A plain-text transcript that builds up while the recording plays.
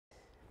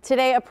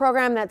Today, a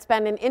program that's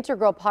been an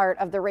integral part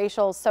of the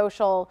racial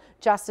social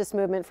justice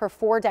movement for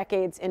 4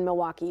 decades in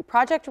Milwaukee.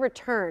 Project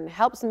Return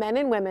helps men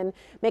and women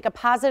make a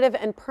positive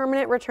and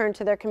permanent return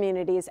to their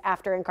communities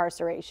after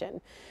incarceration.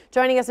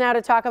 Joining us now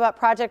to talk about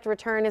Project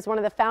Return is one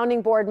of the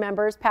founding board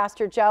members,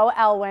 Pastor Joe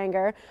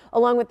Ellwanger,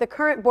 along with the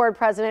current board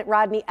president,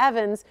 Rodney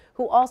Evans,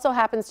 who also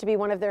happens to be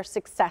one of their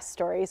success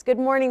stories. Good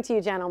morning to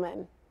you,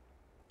 gentlemen.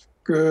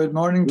 Good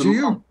morning to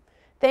you.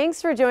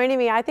 Thanks for joining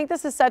me. I think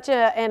this is such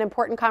an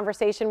important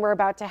conversation we're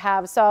about to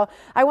have. So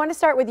I want to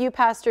start with you,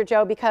 Pastor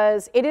Joe,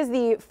 because it is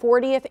the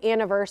 40th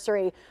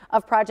anniversary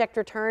of Project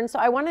Return. So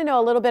I want to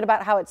know a little bit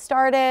about how it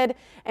started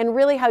and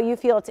really how you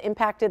feel it's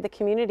impacted the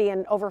community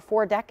in over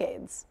 4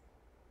 decades.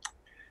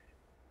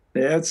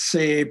 That's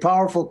a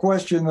powerful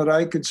question that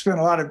I could spend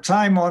a lot of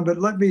time on, but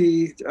let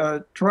me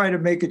try to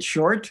make it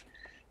short.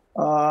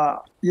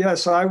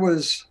 Yes, I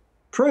was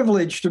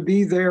privileged to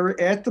be there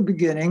at the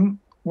beginning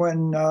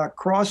when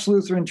Cross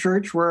Lutheran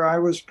Church, where I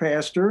was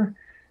pastor,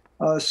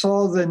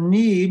 saw the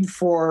need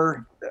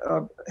for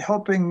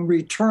helping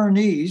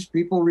returnees,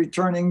 people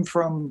returning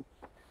from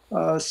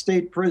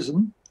state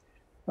prison,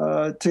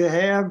 to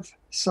have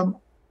some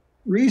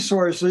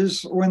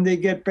resources when they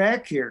get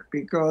back here.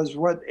 Because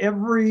what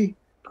every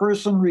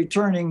person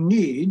returning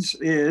needs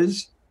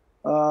is,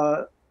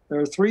 there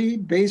are 3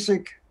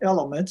 basic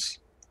elements.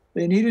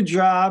 They need a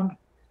job,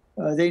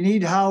 they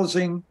need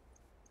housing,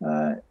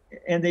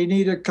 and they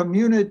need a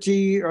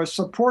community or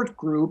support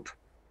group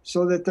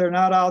so that they're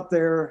not out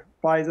there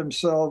by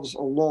themselves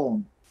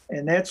alone.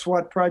 And that's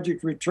what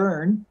Project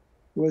Return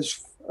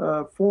was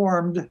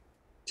formed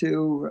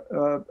to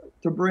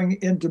bring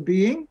into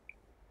being.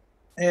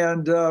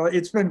 And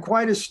it's been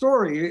quite a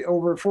story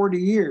over 40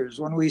 years.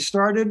 When we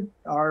started,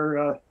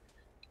 our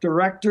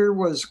director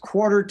was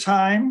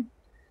quarter-time,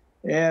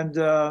 and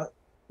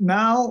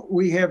now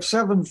we have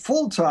 7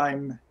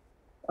 full-time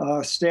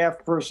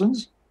staff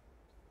persons.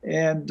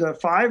 And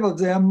 5 of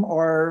them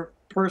are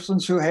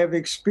persons who have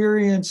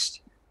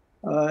experienced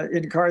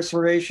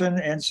incarceration,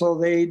 and so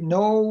they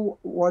know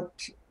what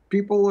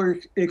people are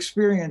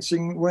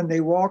experiencing when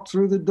they walk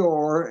through the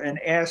door and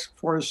ask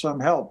for some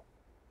help.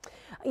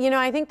 You know,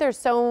 I think there's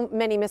so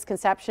many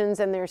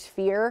misconceptions and there's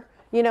fear,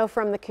 you know,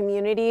 from the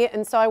community.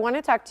 And so I want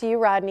to talk to you,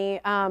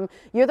 Rodney.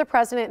 You're the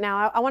president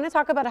now. I want to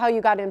talk about how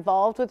you got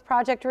involved with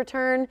Project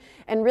Return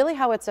and really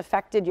how it's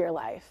affected your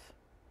life.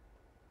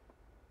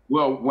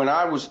 Well, when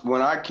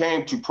I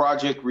came to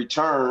Project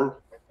Return,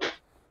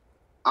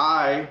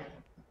 I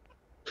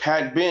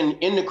had been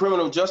in the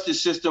criminal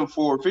justice system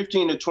for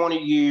 15 to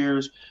 20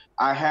 years.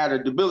 I had a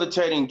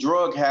debilitating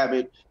drug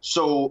habit,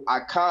 so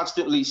I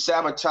constantly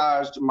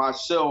sabotaged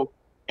myself,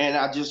 and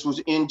I just was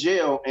in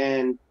jail.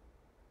 And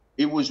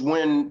it was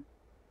when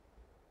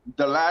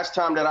the last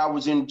time that I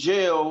was in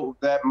jail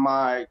that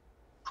my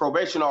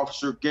probation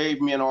officer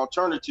gave me an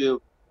alternative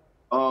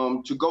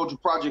to go to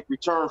Project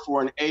Return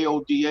for an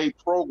AODA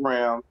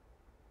program.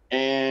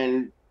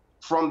 And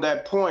from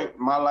that point,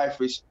 my life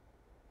has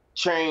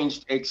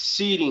changed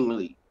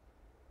exceedingly.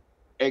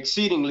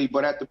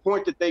 But at the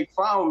point that they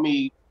found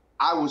me,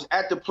 I was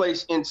at the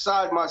place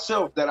inside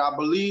myself that I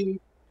believed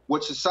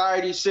what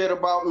society said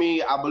about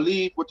me. I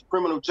believed what the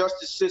criminal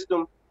justice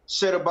system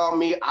said about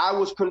me. I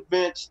was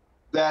convinced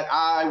that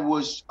I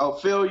was a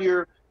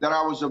failure, that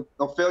I was a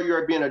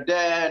failure at being a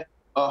dad,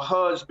 a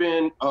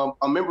husband,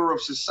 a member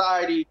of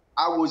society.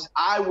 I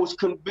was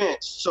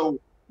convinced. So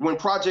when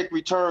Project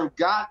Return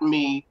got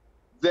me,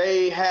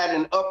 they had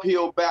an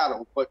uphill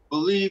battle. But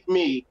believe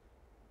me,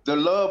 the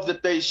love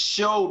that they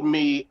showed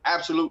me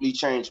absolutely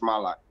changed my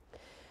life.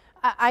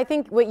 I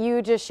think what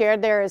you just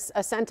shared there is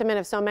a sentiment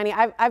of so many.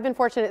 I've been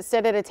fortunate to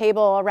sit at a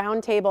table, a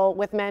round table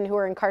with men who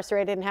are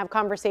incarcerated and have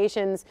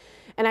conversations.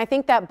 And I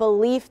think that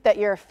belief that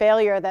you're a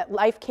failure, that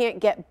life can't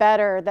get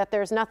better, that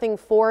there's nothing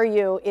for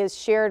you is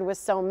shared with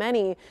so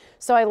many.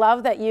 So I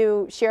love that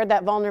you shared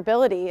that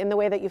vulnerability in the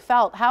way that you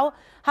felt. How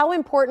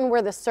important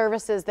were the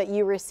services that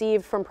you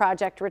received from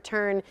Project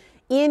Return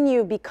in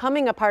you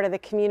becoming a part of the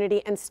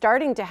community and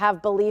starting to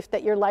have belief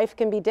that your life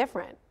can be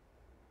different?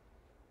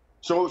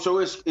 So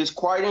it's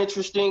quite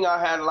interesting.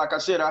 Like I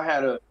said, I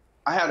had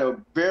a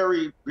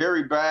very,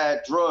 very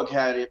bad drug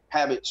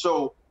habit.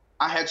 So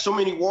I had so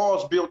many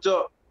walls built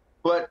up,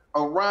 but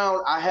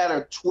I had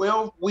a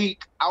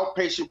 12-week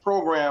outpatient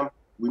program.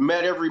 We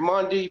met every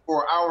Monday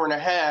for an hour and a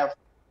half.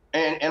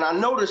 And I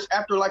noticed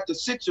after like the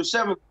 6th or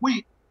 7th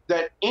week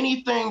that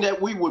anything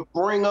that we would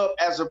bring up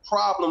as a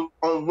problem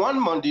on one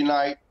Monday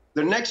night,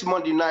 the next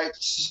Monday night,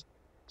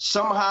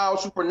 somehow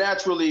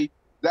supernaturally,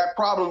 that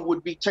problem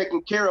would be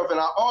taken care of. And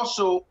I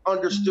also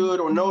understood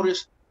or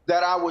noticed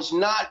that I was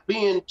not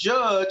being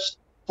judged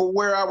for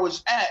where I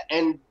was at.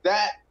 And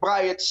that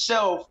by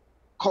itself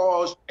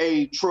caused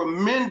a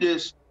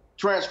tremendous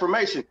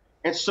transformation.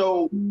 And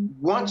so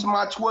once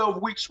my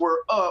 12 weeks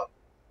were up,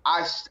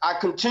 I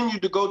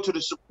continued to go to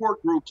the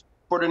support groups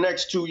for the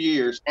next 2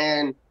 years.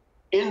 And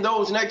in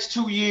those next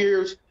 2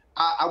 years,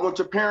 I went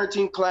to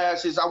parenting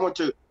classes, I went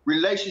to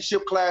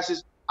relationship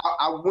classes,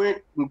 I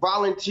went and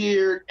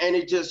volunteered, and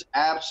it just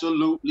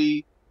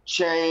absolutely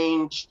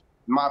changed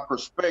my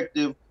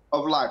perspective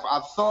of life.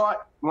 I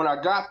thought when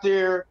I got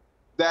there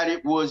that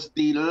it was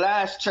the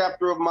last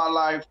chapter of my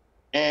life,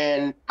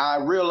 and I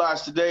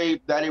realized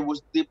today that it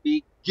was the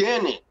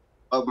beginning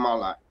of my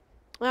life.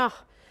 Oh,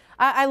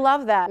 I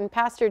love that. And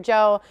Pastor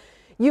Joe,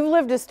 you've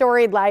lived a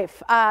storied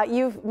life.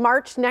 You've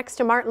marched next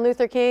to Martin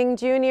Luther King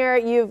Jr.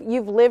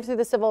 You've lived through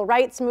the civil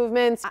rights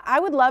movements. I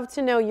would love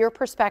to know your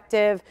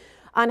perspective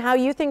on how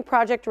you think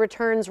Project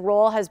Return's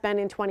role has been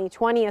in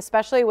 2020,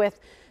 especially with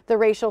the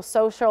racial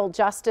social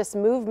justice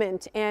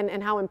movement,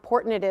 and how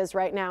important it is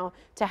right now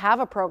to have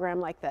a program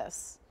like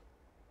this.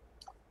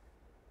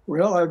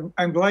 Well,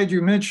 I'm glad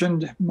you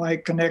mentioned my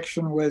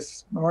connection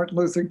with Martin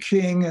Luther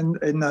King and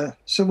the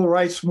civil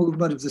rights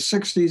movement of the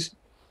 60s.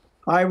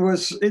 I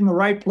was in the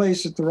right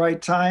place at the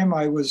right time.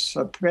 I was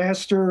a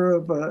pastor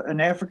of an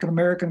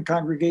African-American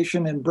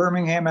congregation in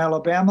Birmingham,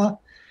 Alabama,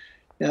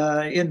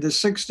 in the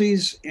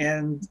 60s,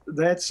 and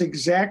that's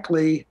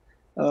exactly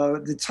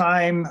the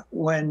time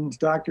when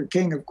Dr.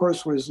 King, of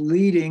course, was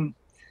leading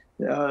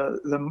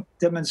the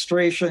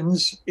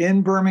demonstrations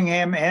in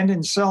Birmingham and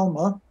in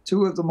Selma,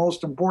 two of the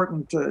most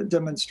important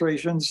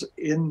demonstrations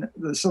in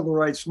the civil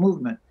rights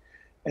movement.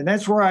 And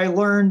that's where I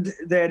learned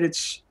that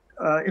it's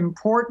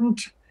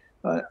important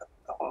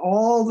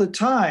all the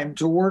time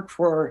to work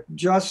for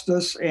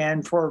justice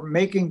and for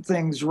making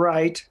things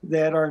right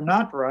that are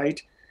not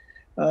right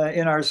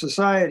in our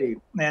society.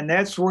 And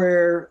that's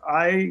where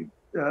I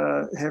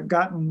have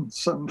gotten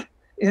some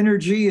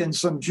energy and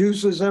some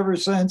juices ever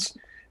since,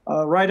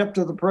 right up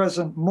to the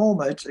present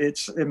moment.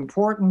 It's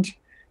important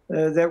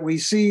that we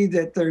see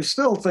that there's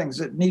still things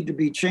that need to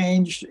be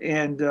changed.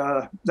 And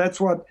that's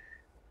what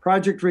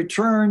Project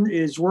Return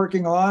is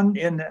working on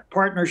in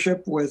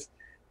partnership with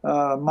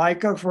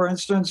Micah, for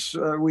instance.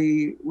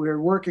 We're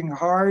working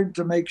hard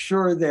to make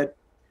sure that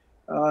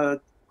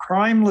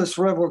crimeless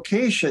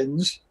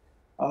revocations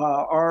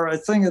are a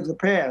thing of the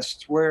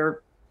past,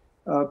 where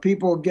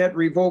people get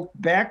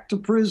revoked back to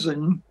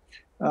prison,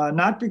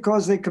 not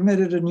because they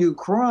committed a new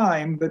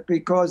crime, but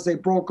because they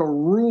broke a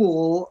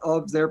rule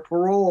of their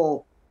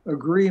parole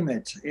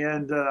agreement.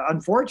 And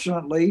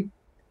unfortunately,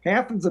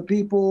 half of the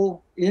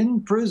people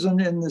in prison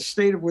in the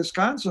state of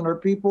Wisconsin are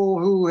people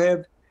who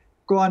have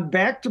gone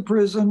back to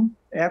prison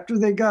after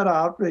they got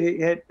out.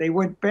 They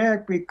went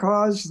back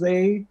because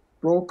they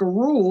broke a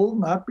rule,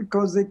 not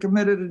because they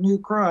committed a new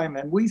crime.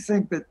 And we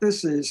think that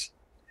this is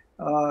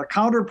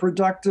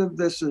counterproductive,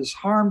 this is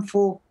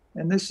harmful,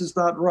 and this is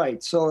not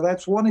right. So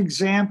that's one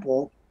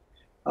example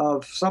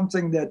of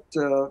something that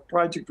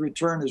Project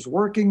Return is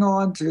working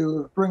on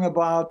to bring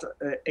about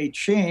a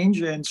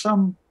change, and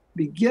some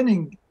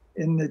beginning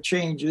in the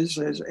changes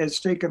has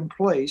taken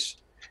place.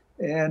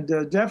 And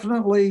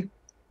definitely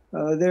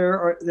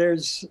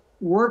there's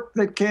work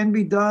that can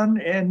be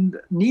done and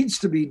needs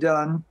to be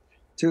done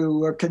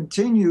to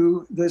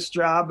continue this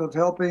job of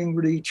helping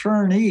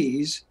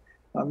returnees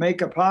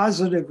make a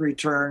positive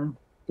return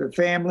to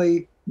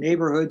family,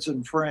 neighborhoods,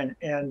 and friend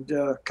and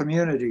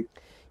community.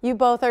 You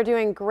both are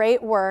doing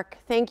great work.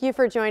 Thank you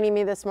for joining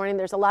me this morning.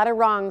 There's a lot of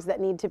wrongs that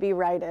need to be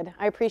righted.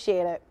 I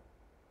appreciate it.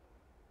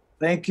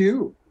 Thank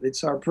you.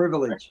 It's our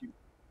privilege.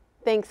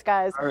 Thanks,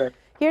 guys. All right.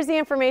 Here's the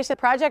information.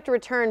 Project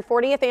Return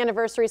 40th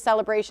Anniversary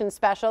Celebration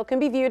Special can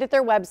be viewed at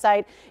their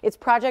website. It's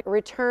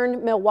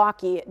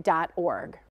projectreturnmilwaukee.org.